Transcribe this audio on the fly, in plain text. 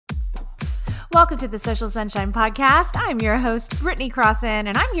Welcome to the Social Sunshine Podcast. I'm your host, Brittany Crossan,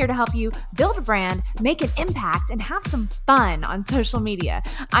 and I'm here to help you build a brand, make an impact, and have some fun on social media.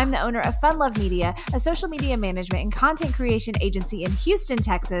 I'm the owner of Fun Love Media, a social media management and content creation agency in Houston,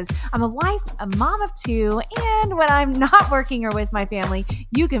 Texas. I'm a wife, a mom of two, and when I'm not working or with my family,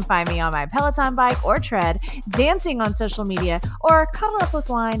 you can find me on my Peloton bike or tread, dancing on social media, or cuddled up with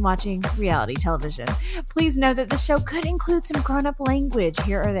wine watching reality television. Please know that the show could include some grown-up language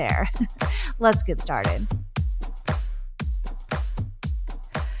here or there. Let's get started.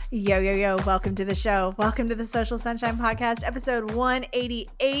 Yo. Welcome to the show. Welcome to the Social Sunshine Podcast, episode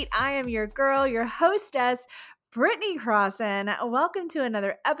 188. I am your girl, your hostess, Brittany Crossan. Welcome to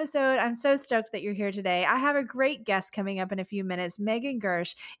another episode. I'm so stoked that you're here today. I have a great guest coming up in a few minutes. Megan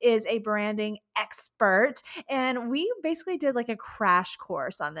Gersh is a branding expert, and we basically did like a crash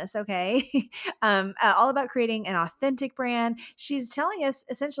course on this, okay? All about creating an authentic brand. She's telling us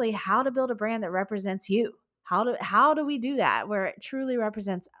essentially how to build a brand that represents you. How do we do that where it truly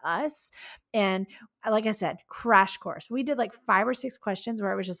represents us? And like I said, crash course. We did like 5 or 6 questions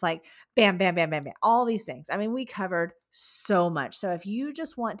where it was just like bam, bam, bam, bam, bam, all these things. I mean, we covered so much. So if you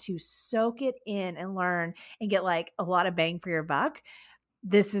just want to soak it in and learn and get like a lot of bang for your buck,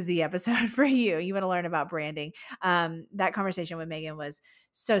 this is the episode for you. You want to learn about branding. That conversation with Megan was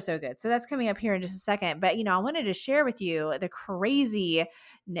so good. So that's coming up here in just a second. But, I wanted to share with you the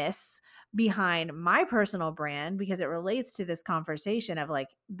craziness behind my personal brand because it relates to this conversation of like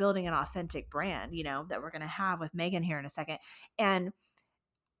building an authentic brand, that we're going to have with Megan here in a second. And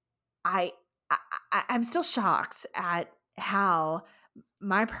I'm still shocked at how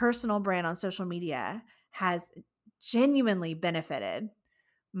my personal brand on social media has genuinely benefited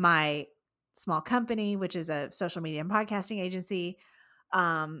my small company, which is a social media and podcasting agency,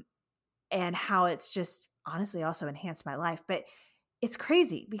 and how it's just honestly also enhanced my life. But it's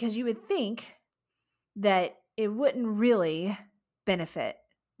crazy because you would think that it wouldn't really benefit,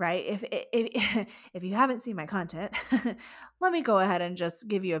 right? If you haven't seen my content, let me go ahead and just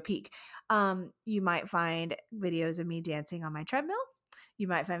give you a peek. You might find videos of me dancing on my treadmill. You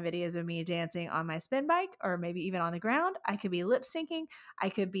might find videos of me dancing on my spin bike or maybe even on the ground. I could be lip syncing. I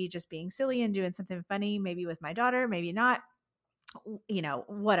could be just being silly and doing something funny, maybe with my daughter, maybe not,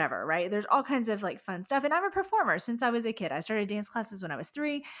 whatever, right? There's all kinds of like fun stuff. And I'm a performer since I was a kid. I started dance classes when I was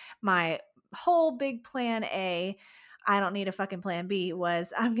 3. My whole big plan A, I don't need a fucking plan B,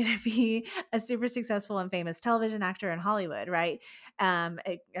 was I'm going to be a super successful and famous television actor in Hollywood, right? I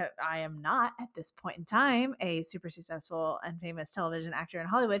am not at this point in time a super successful and famous television actor in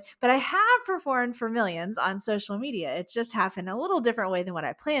Hollywood, but I have performed for millions on social media. It just happened a little different way than what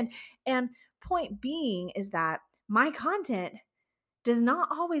I planned. And point being is that my content does not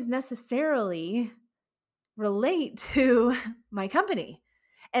always necessarily relate to my company.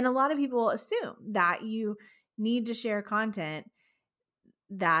 And a lot of people assume that you need to share content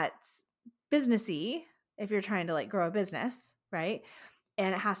that's businessy if you're trying to like grow a business, right?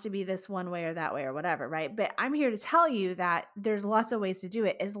 And it has to be this one way or that way or whatever, right? But I'm here to tell you that there's lots of ways to do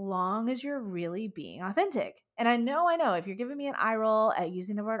it as long as you're really being authentic. And I know if you're giving me an eye roll at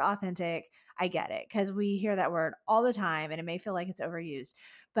using the word authentic, I get it because we hear that word all the time and it may feel like it's overused.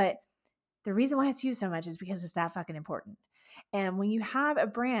 But the reason why it's used so much is because it's that fucking important. And when you have a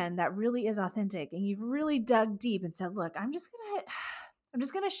brand that really is authentic and you've really dug deep and said, look, I'm just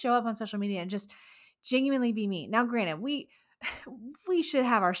going to show up on social media and just genuinely be me. Now, granted, we should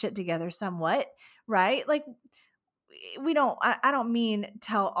have our shit together somewhat, right? Like I don't mean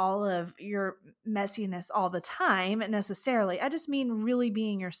tell all of your messiness all the time necessarily. I just mean really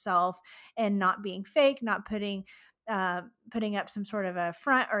being yourself and not being fake, not putting up some sort of a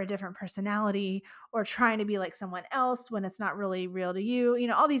front or a different personality or trying to be like someone else when it's not really real to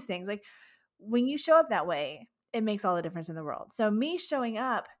you, all these things. Like when you show up that way, it makes all the difference in the world. So me showing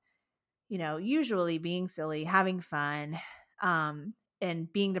up, usually being silly, having fun,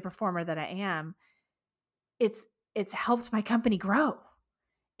 and being the performer that I am, it's helped my company grow.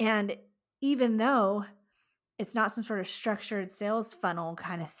 And even though it's not some sort of structured sales funnel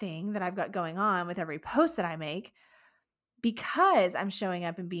kind of thing that I've got going on with every post that I make, because I'm showing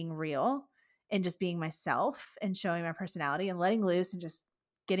up and being real and just being myself and showing my personality and letting loose and just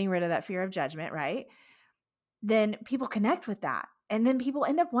getting rid of that fear of judgment, right? Then people connect with that. And then people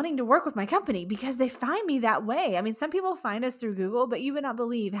end up wanting to work with my company because they find me that way. I mean, some people find us through Google, but you would not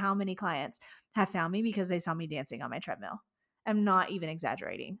believe how many clients have found me because they saw me dancing on my treadmill. I'm not even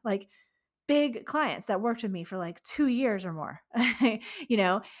exaggerating. Like big clients that worked with me for like 2 years or more,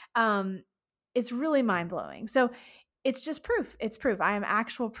 it's really mind blowing. So it's just proof. It's proof. I am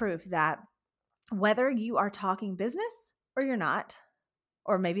actual proof that whether you are talking business or you're not,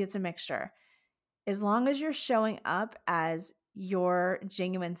 or maybe it's a mixture, as long as you're showing up as your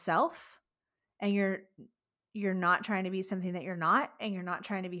genuine self and you're not trying to be something that you're not, and you're not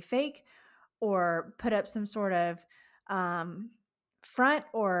trying to be fake or put up some sort of front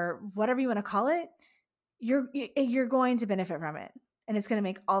or whatever you want to call it, you're going to benefit from it. And it's going to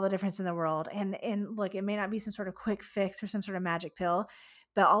make all the difference in the world. And look, it may not be some sort of quick fix or some sort of magic pill,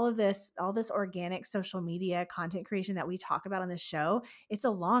 but all this organic social media content creation that we talk about on this show, it's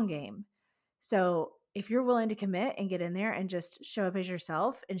a long game. So if you're willing to commit and get in there and just show up as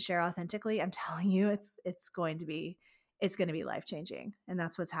yourself and share authentically, I'm telling you, it's going to be life-changing. And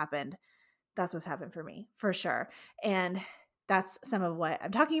that's what's happened. That's what's happened for me, for sure. And that's some of what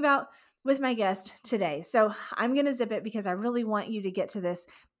I'm talking about with my guest today. So I'm going to zip it because I really want you to get to this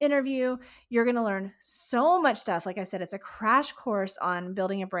interview. You're going to learn so much stuff. Like I said, it's a crash course on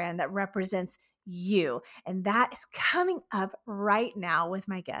building a brand that represents you. And that is coming up right now with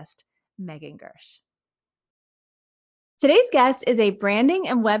my guest, Megan Gersh. Today's guest is a branding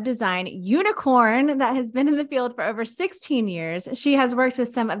and web design unicorn that has been in the field for over 16 years. She has worked with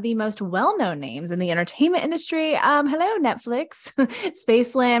some of the most well-known names in the entertainment industry. Hello, Netflix,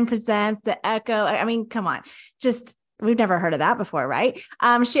 Spaceland Presents, The Echo. I mean, come on, we've never heard of that before, right?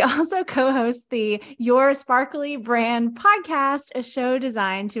 She also co-hosts the Your Sparkly Brand podcast, a show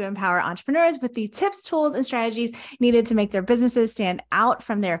designed to empower entrepreneurs with the tips, tools, and strategies needed to make their businesses stand out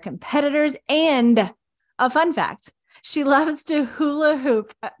from their competitors. And a fun fact, she loves to hula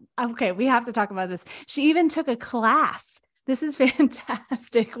hoop. Okay, we have to talk about this. She even took a class. This is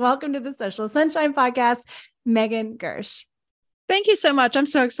fantastic. Welcome to the Social Sunshine Podcast, Megan Gersh. Thank you so much. I'm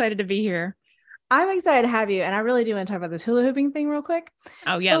so excited to be here. I'm excited to have you. And I really do want to talk about this hula hooping thing real quick.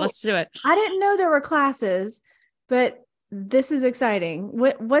 Oh, yeah, let's do it. I didn't know there were classes, but this is exciting.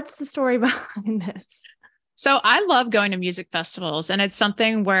 What's the story behind this? So I love going to music festivals, and it's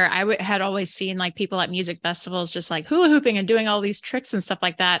something where I had always seen like people at music festivals just like hula hooping and doing all these tricks and stuff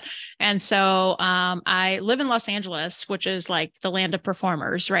like that. And so I live in Los Angeles, which is like the land of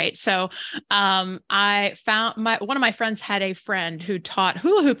performers, right? So I found one of my friends had a friend who taught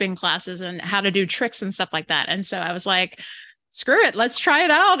hula hooping classes and how to do tricks and stuff like that. And so I was like, screw it, let's try it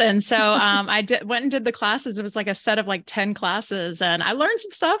out. And so I went and did the classes. It was like a set of like 10 classes, and I learned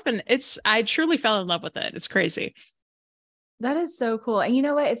some stuff, and I truly fell in love with it. It's crazy. That is so cool. And you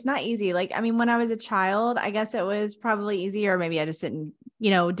know what? It's not easy. Like, I mean, when I was a child, I guess it was probably easier. Maybe I just didn't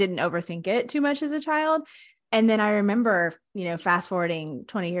overthink it too much as a child. And then I remember, fast forwarding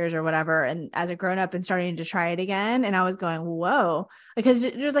 20 years or whatever, and as a grown up and starting to try it again. And I was going, whoa, because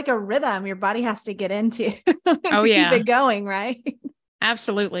there's like a rhythm your body has to get into keep it going. Right.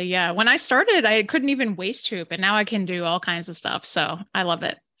 Absolutely. Yeah. When I started, I couldn't even waist hoop, and now I can do all kinds of stuff. So I love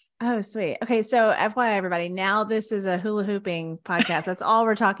it. Oh, sweet. Okay. So FYI, everybody, now this is a hula hooping podcast. That's all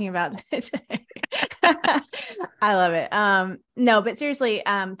we're talking about today. I love it. No, but seriously,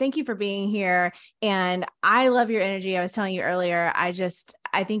 thank you for being here. And I love your energy. I was telling you earlier, I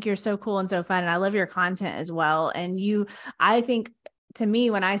think you're so cool and so fun. And I love your content as well. And I think to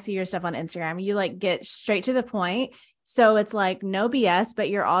me, when I see your stuff on Instagram, you like get straight to the point. So it's like no BS, but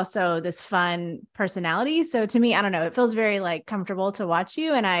you're also this fun personality. So to me, I don't know, it feels very like comfortable to watch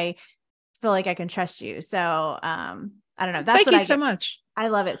you, and I feel like I can trust you. So I don't know. Thank you so much. I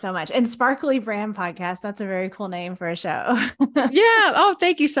love it so much. And Sparkly Brand Podcast, that's a very cool name for a show. Yeah. Oh,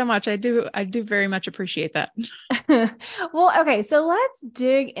 thank you so much. I do very much appreciate that. Well, okay. So let's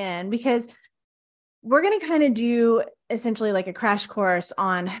dig in, because we're going to kind of do essentially like a crash course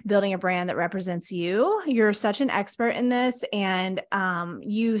on building a brand that represents you. You're such an expert in this, and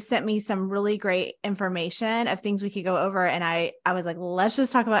you sent me some really great information of things we could go over. And I was like, let's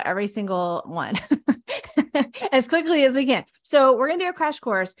just talk about every single one as quickly as we can. So we're going to do a crash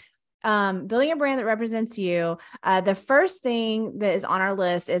course. Building a brand that represents you. The first thing that is on our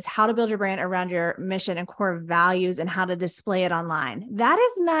list is how to build your brand around your mission and core values, and how to display it online. That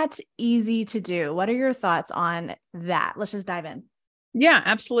is not easy to do. What are your thoughts on that? Let's just dive in. Yeah,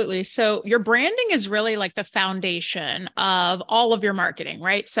 absolutely. So your branding is really like the foundation of all of your marketing,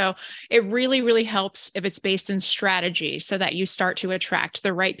 right? So it really, really helps if it's based in strategy, so that you start to attract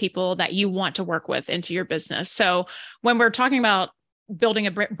the right people that you want to work with into your business. So when we're talking about building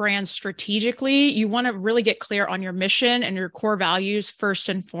a brand strategically, you want to really get clear on your mission and your core values first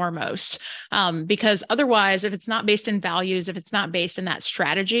and foremost. Because otherwise, if it's not based in values, if it's not based in that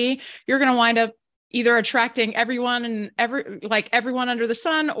strategy, you're going to wind up either attracting everyone everyone under the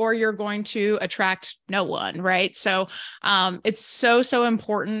sun, or you're going to attract no one, right? So it's so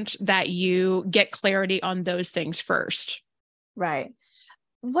important that you get clarity on those things first. Right.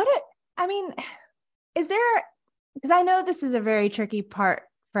 Is there, because I know this is a very tricky part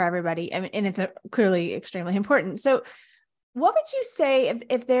for everybody. I mean, and it's clearly extremely important. So what would you say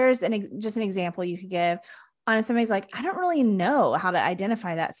if there's just an example you could give on somebody's like, I don't really know how to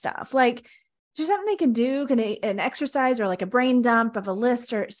identify that stuff. Like, is there something they can do? An exercise or like a brain dump of a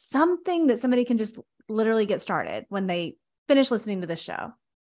list or something that somebody can just literally get started when they finish listening to this show?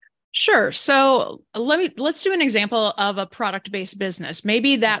 Sure. So let's do an example of a product-based business.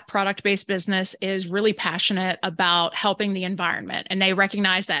 Maybe that product-based business is really passionate about helping the environment, and they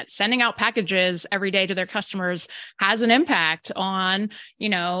recognize that sending out packages every day to their customers has an impact on,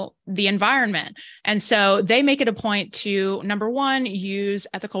 the environment. And so they make it a point to, number one, use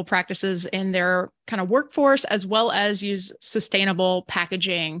ethical practices in their kind of workforce, as well as use sustainable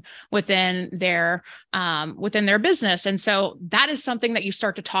packaging within their business. And so that is something that you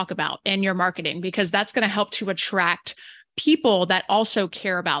start to talk about in your marketing, because that's going to help to attract people that also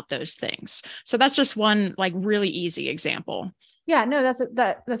care about those things. So that's just one like really easy example. Yeah, no,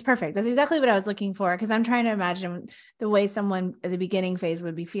 that's perfect. That's exactly what I was looking for, because I'm trying to imagine the way someone at the beginning phase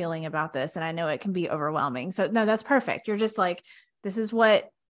would be feeling about this. And I know it can be overwhelming. So no, that's perfect. You're just like, this is what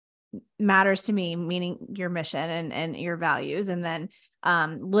matters to me, meaning your mission and your values. And then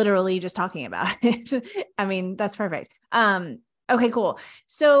literally just talking about it. I mean, that's perfect. Okay, cool.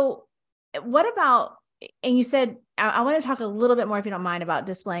 So what about, and you said, I want to talk a little bit more, if you don't mind, about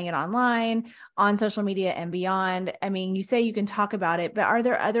displaying it online, on social media and beyond. I mean, you say you can talk about it, but are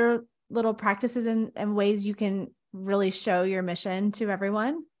there other little practices and ways you can really show your mission to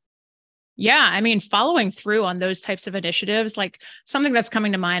everyone? Yeah. I mean, following through on those types of initiatives, like something that's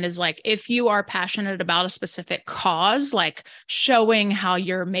coming to mind is like, if you are passionate about a specific cause, like showing how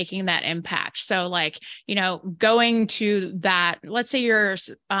you're making that impact. So like, going to that, let's say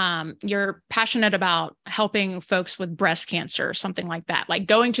you're passionate about helping folks with breast cancer or something like that, like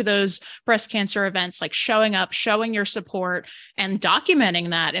going to those breast cancer events, like showing up, showing your support and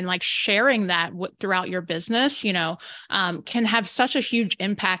documenting that and like sharing that throughout your business, can have such a huge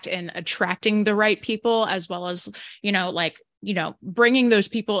impact in attracting the right people, as well as, bringing those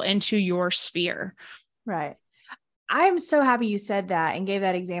people into your sphere. Right. I'm so happy you said that and gave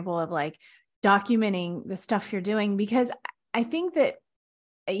that example of like documenting the stuff you're doing, because I think that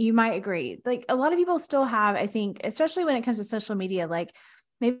you might agree, like a lot of people still have, I think, especially when it comes to social media, like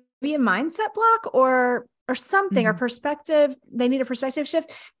maybe a mindset block or something, or perspective. They need a perspective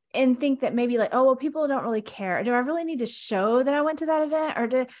shift and think that maybe like, oh, well, people don't really care. Do I really need to show that I went to that event,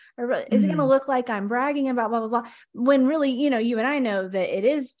 or is it going to look like I'm bragging about blah, blah, blah? When really, you and I know that it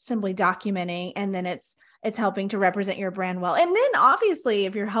is simply documenting, and then it's helping to represent your brand well. And then obviously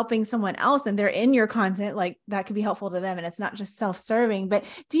if you're helping someone else and they're in your content, like that could be helpful to them, and it's not just self-serving. But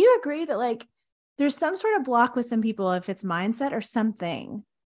do you agree that like there's some sort of block with some people if it's mindset or something?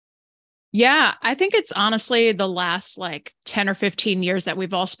 Yeah, I think it's honestly the last like 10 or 15 years that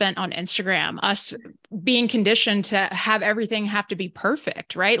we've all spent on Instagram, us being conditioned to have everything have to be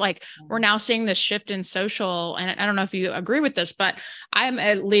perfect, right? Like we're now seeing this shift in social, and I don't know if you agree with this, but I'm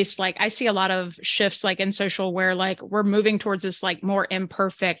at least like, I see a lot of shifts like in social where like we're moving towards this like more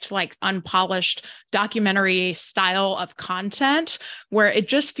imperfect, like unpolished documentary style of content where it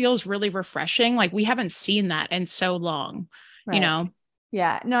just feels really refreshing. Like we haven't seen that in so long, Right.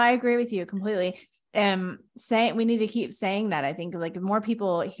 Yeah, no, I agree with you completely. We need to keep saying that. I think like if more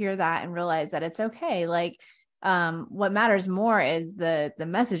people hear that and realize that it's okay. Like, what matters more is the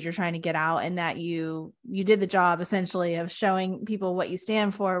message you're trying to get out, and that you did the job essentially of showing people what you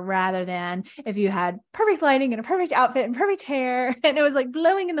stand for, rather than if you had perfect lighting and a perfect outfit and perfect hair and it was like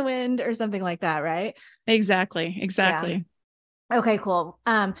blowing in the wind or something like that. Right. Exactly. Yeah. Okay, cool.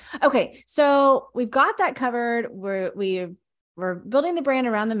 Okay. So we've got that covered. We're building the brand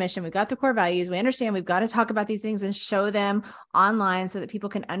around the mission. We've got the core values. We understand we've got to talk about these things and show them online so that people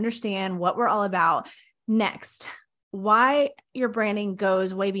can understand what we're all about. Next, why your branding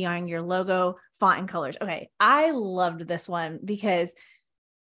goes way beyond your logo, font, and colors. Okay. I loved this one because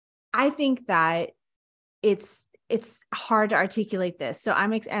I think that it's hard to articulate this. So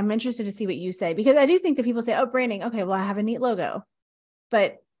I'm interested to see what you say, because I do think that people say, oh, branding. Okay, well, I have a neat logo,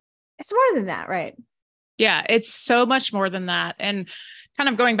 but it's more than that, right? Yeah, it's so much more than that. And kind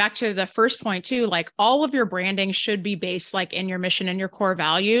of going back to the first point too, like all of your branding should be based like in your mission and your core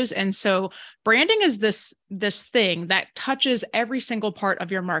values. And so branding is this thing that touches every single part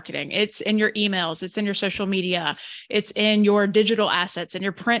of your marketing. It's in your emails, it's in your social media, it's in your digital assets and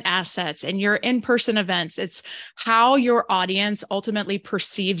your print assets and your in-person events. It's how your audience ultimately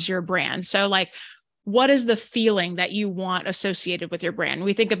perceives your brand. So like, what is the feeling that you want associated with your brand?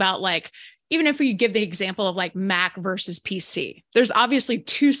 We think about like, even if we give the example of like Mac versus PC, there's obviously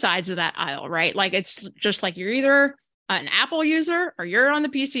two sides of that aisle, right? Like it's just like you're either an Apple user or you're on the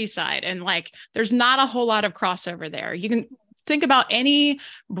PC side. And like, there's not a whole lot of crossover there. You can think about any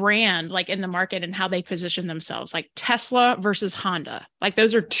brand like in the market and how they position themselves, like Tesla versus Honda. Like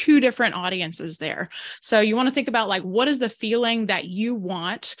those are two different audiences there. So you want to think about like, what is the feeling that you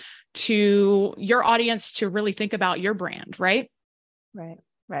want to your audience to really think about your brand, right?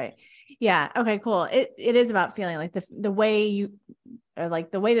 Right. Yeah. Okay, cool. It is about feeling like the way you, or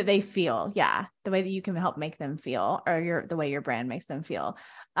like the way that they feel. Yeah. The way that you can help make them feel, or the way your brand makes them feel.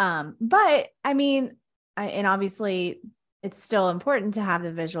 But I mean, and obviously it's still important to have the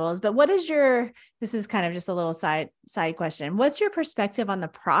visuals, but this is kind of just a little side question. What's your perspective on the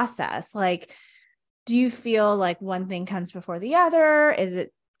process? Like, do you feel like one thing comes before the other? Is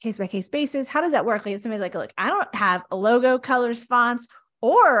it case by case basis? How does that work? Like if somebody's like, look, I don't have a logo, colors, fonts,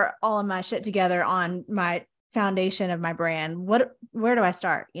 or all of my shit together on my foundation of my brand. Where do I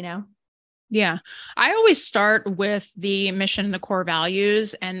start? Yeah. I always start with the mission and the core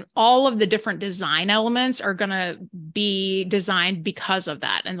values, and all of the different design elements are going to be designed because of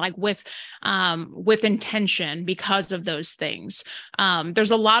that. And like with intention because of those things.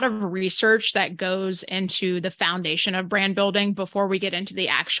 There's a lot of research that goes into the foundation of brand building before we get into the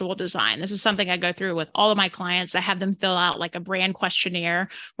actual design. This is something I go through with all of my clients. I have them fill out like a brand questionnaire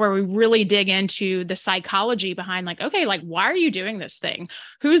where we really dig into the psychology behind like, okay, like, why are you doing this thing?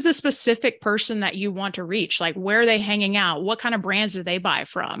 Who's the specific person that you want to reach? Like, where are they hanging out? What kind of brands do they buy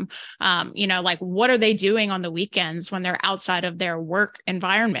from? Like, what are they doing on the weekends when they're outside of their work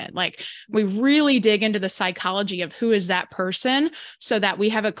environment? Like, we really dig into the psychology of who is that person so that we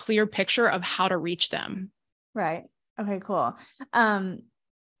have a clear picture of how to reach them. Right. Okay, cool.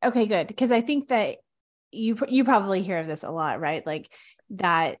 Okay, good. Because I think that you probably hear of this a lot, right? Like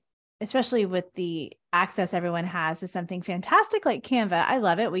that, especially with the access everyone has to something fantastic like Canva. I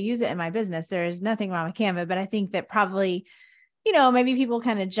love it. We use it in my business. There's nothing wrong with Canva, but I think that probably, maybe people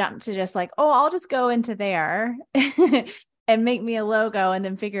kind of jump to just like, oh, I'll just go into there and make me a logo and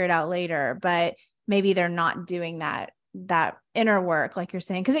then figure it out later. But maybe they're not doing that inner work, like you're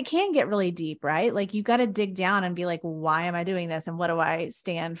saying, because it can get really deep, right? Like you got to dig down and be like, why am I doing this? And what do I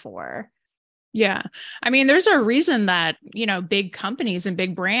stand for? Yeah. I mean, there's a reason that, big companies and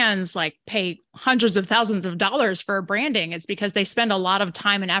big brands like pay hundreds of thousands of dollars for branding. It's because they spend a lot of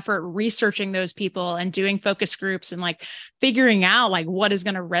time and effort researching those people and doing focus groups and like figuring out like what is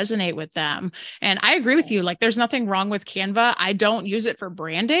going to resonate with them. And I agree with you. Like there's nothing wrong with Canva. I don't use it for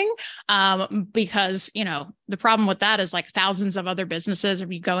branding because, the problem with that is like thousands of other businesses,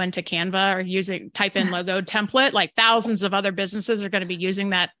 if you go into Canva or type in logo template, like thousands of other businesses are going to be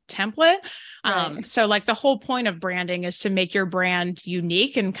using that template. Right. So like the whole point of branding is to make your brand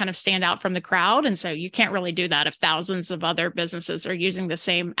unique and kind of stand out from the crowd. And so you can't really do that if thousands of other businesses are using the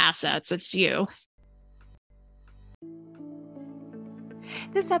same assets. It's you.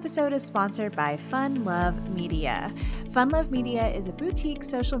 This episode is sponsored by Fun Love Media. Fun Love Media is a boutique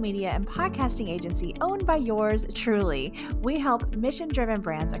social media and podcasting agency owned by yours truly. We help mission-driven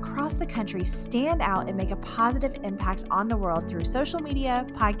brands across the country stand out and make a positive impact on the world through social media,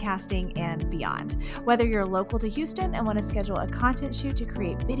 podcasting, and beyond. Whether you're local to Houston and want to schedule a content shoot to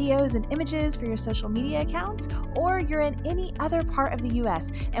create videos and images for your social media accounts, or you're in any other part of the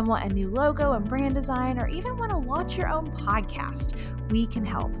U.S. and want a new logo and brand design, or even want to launch your own podcast, we can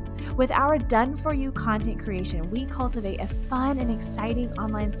help. With our done-for-you content creation, we cultivate a fun and exciting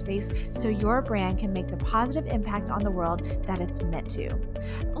online space so your brand can make the positive impact on the world that it's meant to.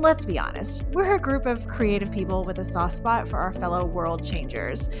 Let's be honest, we're a group of creative people with a soft spot for our fellow world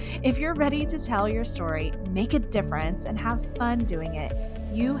changers. If you're ready to tell your story, make a difference, and have fun doing it,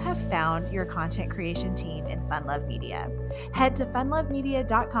 you have found your content creation team in Fun Love Media. Head to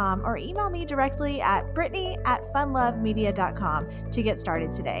funlovemedia.com or email me directly at brittany@funlovemedia.com to get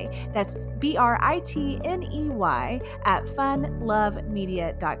started today. That's BRITNEY at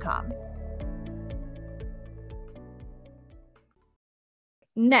funlovemedia.com.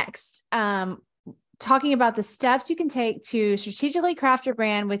 Next, talking about the steps you can take to strategically craft your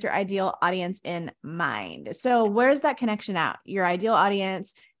brand with your ideal audience in mind. So where's that connection at? Your ideal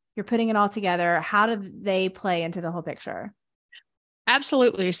audience, you're putting it all together. How do they play into the whole picture?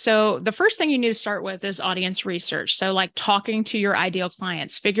 Absolutely. So the first thing you need to start with is audience research. So like talking to your ideal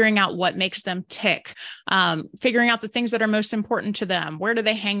clients, figuring out what makes them tick, figuring out the things that are most important to them. Where do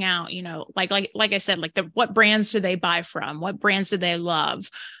they hang out? Like I said, like what brands do they buy from? What brands do they love?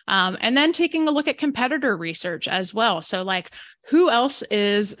 And then taking a look at competitor research as well. So like who else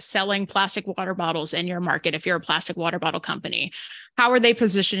is selling plastic water bottles in your market? If you're a plastic water bottle company, how are they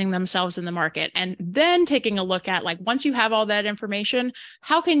positioning themselves in the market? And then taking a look at like, once you have all that information,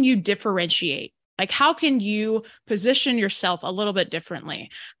 how can you differentiate Like, how can you position yourself a little bit differently?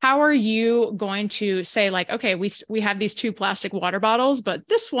 How are you going to say like, okay, we have these two plastic water bottles, but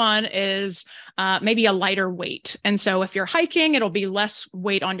this one is maybe a lighter weight. And so if you're hiking, it'll be less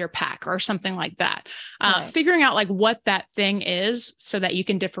weight on your pack or something like that. Right. Figuring out like what that thing is so that you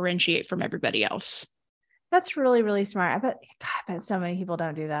can differentiate from everybody else. That's really, really smart. I bet so many people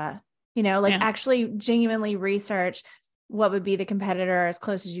don't do that. Like actually genuinely research what would be the competitor as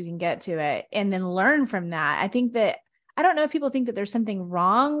close as you can get to it and then learn from that. I don't know if people think that there's something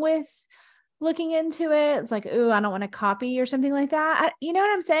wrong with looking into it. It's like, ooh, I don't want to copy or something like that. You know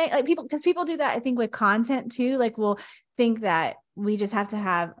what I'm saying? Like because people do that, I think, with content too. Like we'll think that we just have to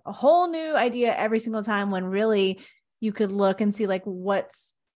have a whole new idea every single time, when really you could look and see like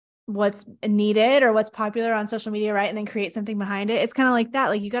what's needed or what's popular on social media, right? And then create something behind it. It's kind of like that.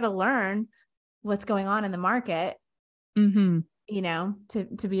 Like you got to learn what's going on in the market, to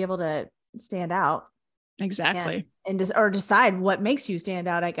be able to stand out. Exactly. And decide what makes you stand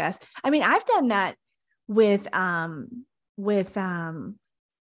out, I guess. I mean, I've done that with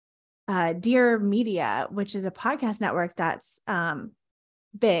Dear Media, which is a podcast network that's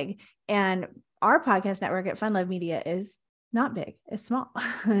big. And our podcast network at Fun Love Media is not big, it's small.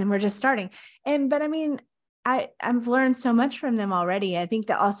 And we're just starting. But I mean, I've learned so much from them already. I think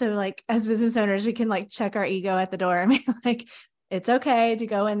that also, like, as business owners, we can like check our ego at the door. I mean, like, it's okay to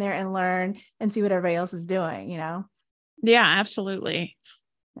go in there and learn and see what everybody else is doing, Yeah, absolutely.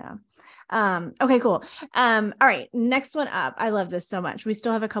 Yeah. Okay, cool. All right. Next one up. I love this so much. We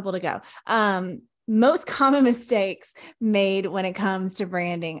still have a couple to go. Most common mistakes made when it comes to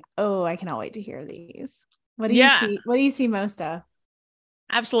branding. Oh, I cannot wait to hear these. What do you see? What do you see most of?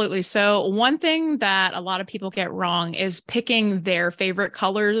 Absolutely. So one thing that a lot of people get wrong is picking their favorite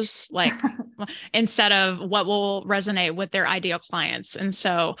colors, like instead of what will resonate with their ideal clients. And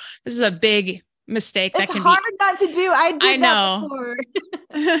so this is a big mistake. It's hard not to do. I know. That before.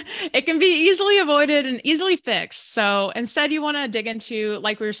 It can be easily avoided and easily fixed. So instead you want to dig into,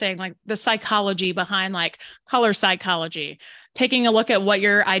 like we were saying, like the psychology behind like color psychology, taking a look at what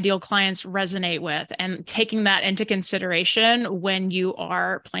your ideal clients resonate with and taking that into consideration when you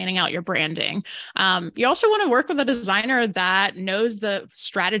are planning out your branding. You also want to work with a designer that knows the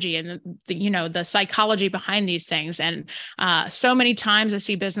strategy and the psychology behind these things. And so many times I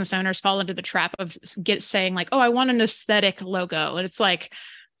see business owners fall into the trap of saying like, oh, I want an aesthetic logo. And it's like,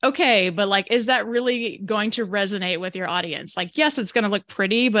 okay, but like, is that really going to resonate with your audience? Like, yes, it's going to look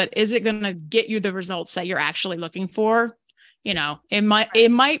pretty, but is it going to get you the results that you're actually looking for? It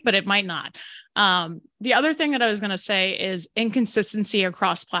might, but it might not. The other thing that I was going to say is inconsistency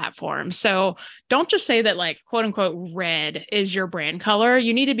across platforms. So don't just say that like, quote unquote, red is your brand color.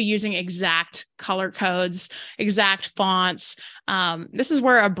 You need to be using exact color codes, exact fonts. This is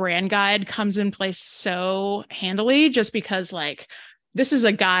where a brand guide comes in place so handily, just because like, this is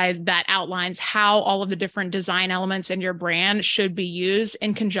a guide that outlines how all of the different design elements in your brand should be used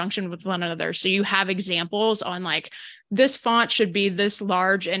in conjunction with one another. So you have examples on like, this font should be this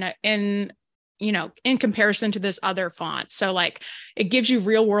large in comparison to this other font. So like it gives you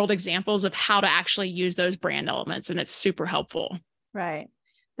real world examples of how to actually use those brand elements. And it's super helpful. Right.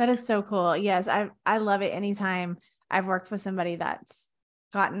 That is so cool. Yes. I love it. Anytime I've worked with somebody that's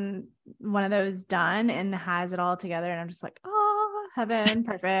gotten one of those done and has it all together. And I'm just like, oh, heaven,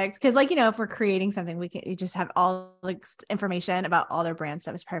 perfect. Cause like, if we're creating something, you just have all the information about all their brand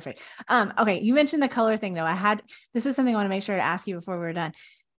stuff is perfect. Okay. You mentioned the color thing though. This is something I want to make sure to ask you before we're done.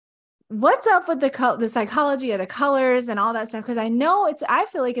 What's up with the psychology of the colors and all that stuff? Cause I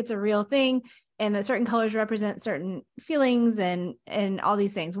feel like it's a real thing and that certain colors represent certain feelings and all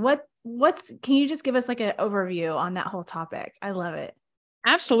these things. Can you just give us like an overview on that whole topic? I love it.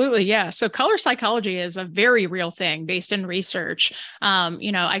 Absolutely. Yeah. So color psychology is a very real thing based in research.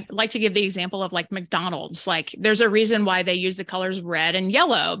 I like to give the example of like McDonald's. Like there's a reason why they use the colors red and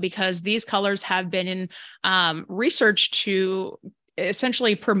yellow, because these colors have been in research to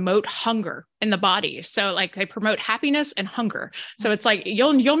essentially promote hunger in the body. So like they promote happiness and hunger. So it's like,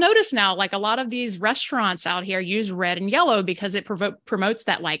 you'll notice now, like a lot of these restaurants out here use red and yellow because it promotes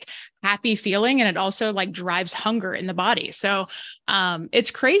that like happy feeling. And it also like drives hunger in the body. So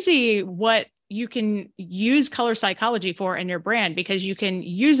it's crazy what you can use color psychology for in your brand, because you can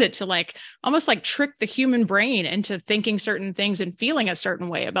use it to like almost like trick the human brain into thinking certain things and feeling a certain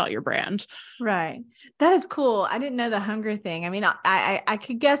way about your brand. Right. That is cool. I didn't know the hunger thing. I mean, I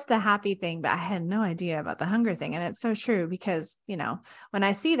could guess the happy thing, but I had no idea about the hunger thing. And it's so true because, when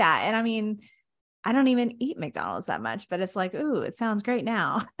I see that, and I mean, I don't even eat McDonald's that much, but it's like, ooh, it sounds great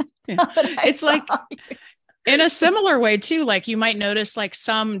now. Yeah. It's like, In a similar way too, like you might notice like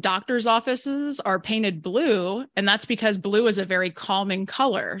some doctor's offices are painted blue, and that's because blue is a very calming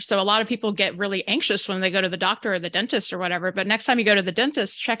color. So a lot of people get really anxious when they go to the doctor or the dentist or whatever. But next time you go to the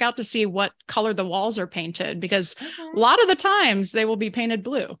dentist, check out to see what color the walls are painted, because a Okay. lot of the times they will be painted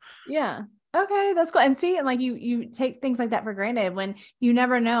blue. Yeah. Okay, that's cool. And see, and like you take things like that for granted when you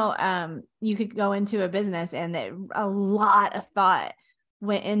never know. You could go into a business and a lot of thought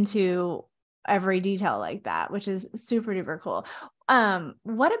went into every detail like that, which is super duper cool.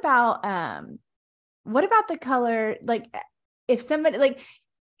 What about the color? Like, if somebody like,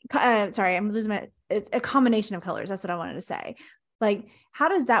 sorry, I'm losing my. It's a combination of colors. That's what I wanted to say. Like, how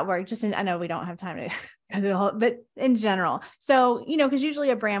does that work? I know we don't have time to, but in general. So, because usually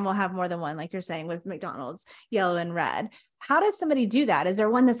a brand will have more than one, like you're saying with McDonald's, yellow and red. How does somebody do that? Is there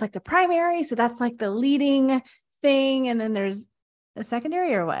one that's like the primary? So that's like the leading thing. And then there's a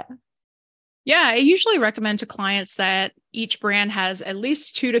secondary, or what? Yeah, I usually recommend to clients that each brand has at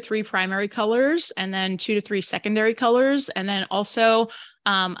least 2 to 3 primary colors and then 2 to 3 secondary colors, and then also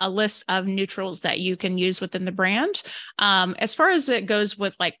a list of neutrals that you can use within the brand. As far as it goes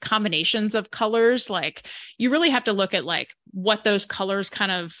with like combinations of colors, like you really have to look at like what those colors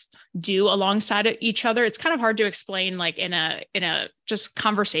kind of do alongside of each other. It's kind of hard to explain like in a just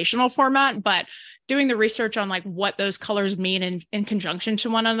conversational format, but doing the research on like what those colors mean in conjunction to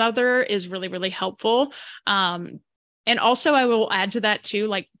one another is really, really helpful. And also I will add to that too,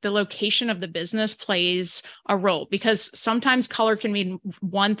 like the location of the business plays a role, because sometimes color can mean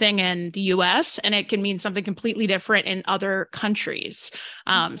one thing in the US and it can mean something completely different in other countries.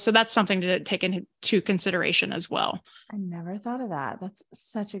 So that's something to take into consideration as well. I never thought of that. That's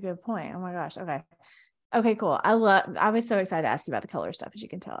such a good point. Oh my gosh. Okay. Okay, cool. I was so excited to ask you about the color stuff, as you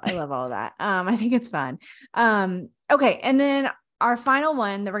can tell. I love all of that. I think it's fun. Okay. And then our final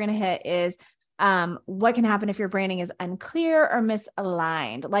one that we're going to hit is, what can happen if your branding is unclear or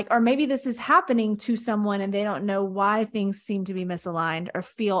misaligned? Like, or maybe this is happening to someone and they don't know why things seem to be misaligned or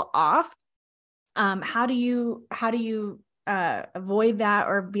feel off. How do you avoid that,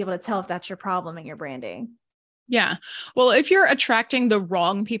 or be able to tell if that's your problem in your branding? Yeah. Well, if you're attracting the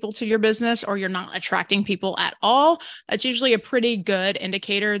wrong people to your business or you're not attracting people at all, that's usually a pretty good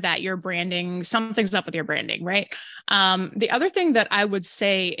indicator that your branding, something's up with your branding, right? The other thing that I would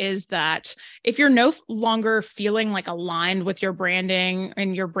say is that if you're no longer feeling like aligned with your branding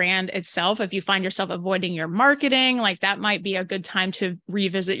and your brand itself, if you find yourself avoiding your marketing, like that might be a good time to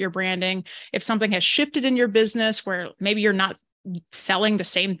revisit your branding. If something has shifted in your business where maybe you're not selling the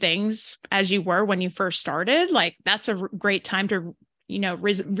same things as you were when you first started, like that's a great time to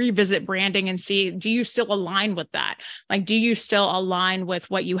revisit branding and see, do you still align with that? Like, do you still align with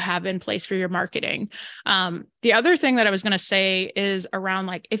what you have in place for your marketing? The other thing that I was going to say is around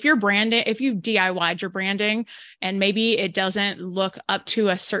like, if you've DIY'd your branding and maybe it doesn't look up to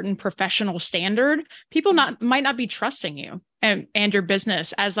a certain professional standard, people might not be trusting you and your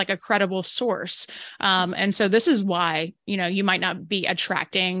business as like a credible source. And so this is why, you might not be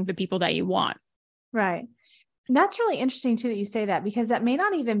attracting the people that you want. Right. And that's really interesting too, that you say that, because that may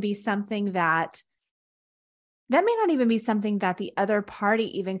not even be something that the other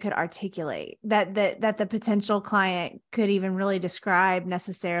party even could articulate, that the potential client could even really describe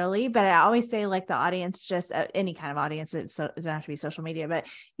necessarily. But I always say, like, the audience, just any kind of audience, it doesn't have to be social media, but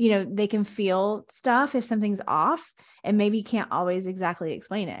they can feel stuff if something's off and maybe can't always exactly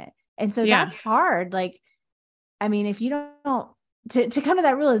explain it. And so Yeah. that's hard. Like, I mean, if you don't to come to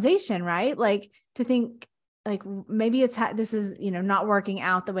that realization, right? Like, to think, like, maybe this is, not working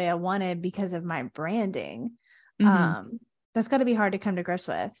out the way I wanted because of my branding. Mm-hmm. That's got to be hard to come to grips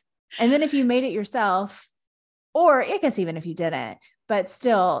with. And then if you made it yourself, or I guess even if you didn't, but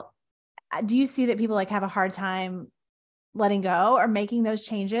still, do you see that people like have a hard time letting go or making those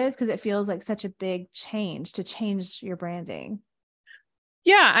changes? Because it feels like such a big change to change your branding.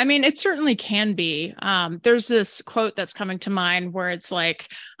 Yeah, I mean, it certainly can be. There's this quote that's coming to mind where it's like,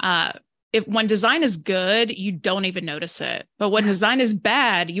 when design is good, you don't even notice it. But when design is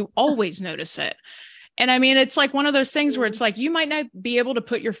bad, you always notice it. And I mean, it's like one of those things where it's like, you might not be able to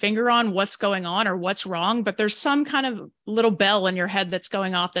put your finger on what's going on or what's wrong, but there's some kind of little bell in your head that's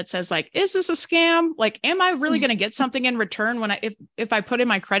going off that says like, is this a scam? Like, am I really going to get something in return when if I put in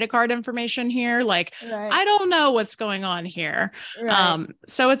my credit card information here? Like, Right. I don't know what's going on here. Right.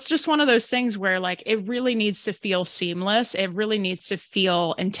 So it's just one of those things where like, it really needs to feel seamless. It really needs to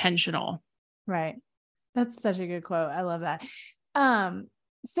feel intentional. Right. That's such a good quote. I love that.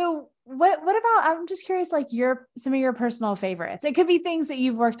 So what about, I'm just curious, like some of your personal favorites. It could be things that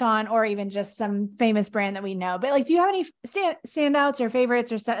you've worked on or even just some famous brand that we know, but like, do you have any standouts or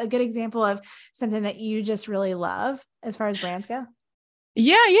favorites or a good example of something that you just really love as far as brands go?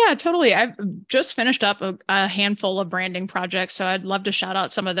 Yeah, totally. I've just finished up a handful of branding projects, so I'd love to shout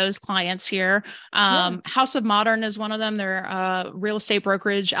out some of those clients here. House of Modern is one of them. They're a real estate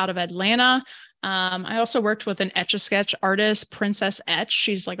brokerage out of Atlanta. I also worked with an Etch-a-Sketch artist, Princess Etch.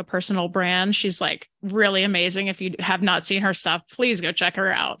 She's like a personal brand. She's like really amazing. If you have not seen her stuff, please go check her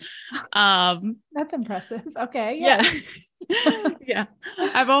out. That's impressive. Okay. Yeah. Yeah.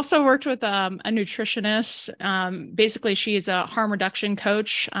 I've also worked with a nutritionist. Basically, she's a harm reduction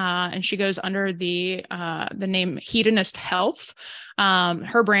coach, and she goes under the name Hedonist Health.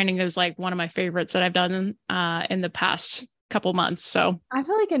 Her branding is like one of my favorites that I've done in the past couple months. So I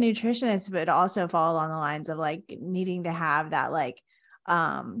feel like a nutritionist would also fall along the lines of like needing to have that like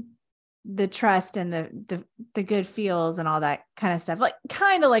the trust and the good feels and all that kind of stuff. Like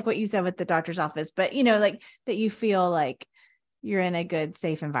kind of like what you said with the doctor's office, but like that you feel like you're in a good,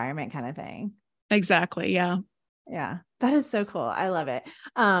 safe environment kind of thing. Exactly. Yeah. Yeah. That is so cool. I love it.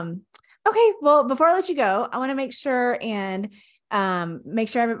 Okay. Well, before I let you go, I want to make sure we're going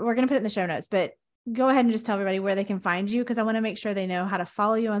to put it in the show notes, but go ahead and just tell everybody where they can find you. Cause I want to make sure they know how to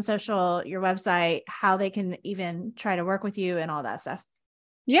follow you on social, your website, how they can even try to work with you and all that stuff.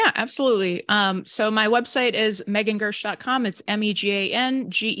 Yeah, absolutely. So my website is megangersh.com. It's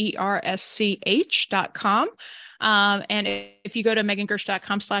megangersch.com. And if you go to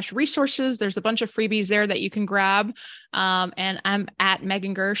megangersh.com/resources, there's a bunch of freebies there that you can grab. And I'm at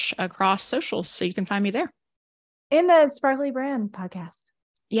Megan Gersh across socials. So you can find me there. In the Sparkly Brand podcast.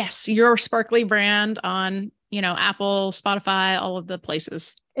 Yes. Your Sparkly Brand on, Apple, Spotify, all of the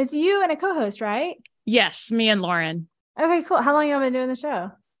places. It's you and a co-host, right? Yes. Me and Lauren. Okay, cool. How long have you been doing the show?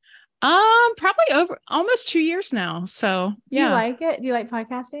 Probably over almost 2 years now. So yeah. Do you like it? Do you like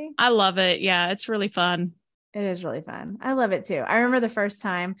podcasting? I love it. Yeah. It's really fun. It is really fun. I love it too. I remember the first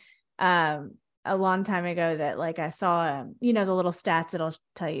time, a long time ago that like I saw, the little stats that'll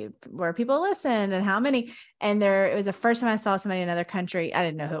tell you where people listened and how many, and it was the first time I saw somebody in another country. I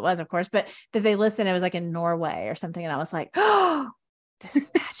didn't know who it was, of course, but that they listened. It was like in Norway or something. And I was like, oh, this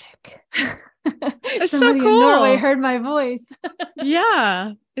is magic. It's so cool. In Norway heard my voice.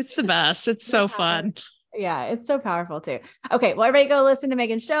 Yeah, it's the best. It's so fun. Yeah, it's so powerful too. Okay, well, everybody go listen to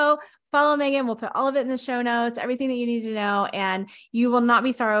Megan's show. Follow Megan. We'll put all of it in the show notes, everything that you need to know. And you will not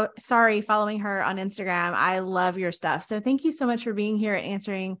be sorry following her on Instagram. I love your stuff. So thank you so much for being here and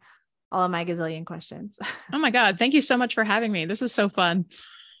answering all of my gazillion questions. Oh my God. Thank you so much for having me. This is so fun.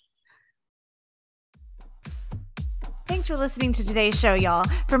 Thanks for listening to today's show, y'all.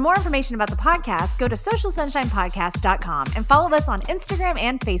 For more information about the podcast, go to socialsunshinepodcast.com and follow us on Instagram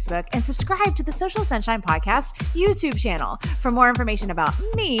and Facebook, and subscribe to the Social Sunshine Podcast YouTube channel. For more information about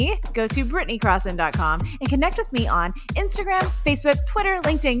me, go to BrittanyCrossan.com and connect with me on Instagram, Facebook, Twitter,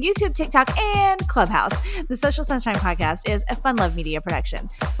 LinkedIn, YouTube, TikTok, and Clubhouse. The Social Sunshine Podcast is a Fun Love Media production.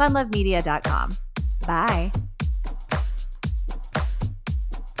 funlovemedia.com. Bye.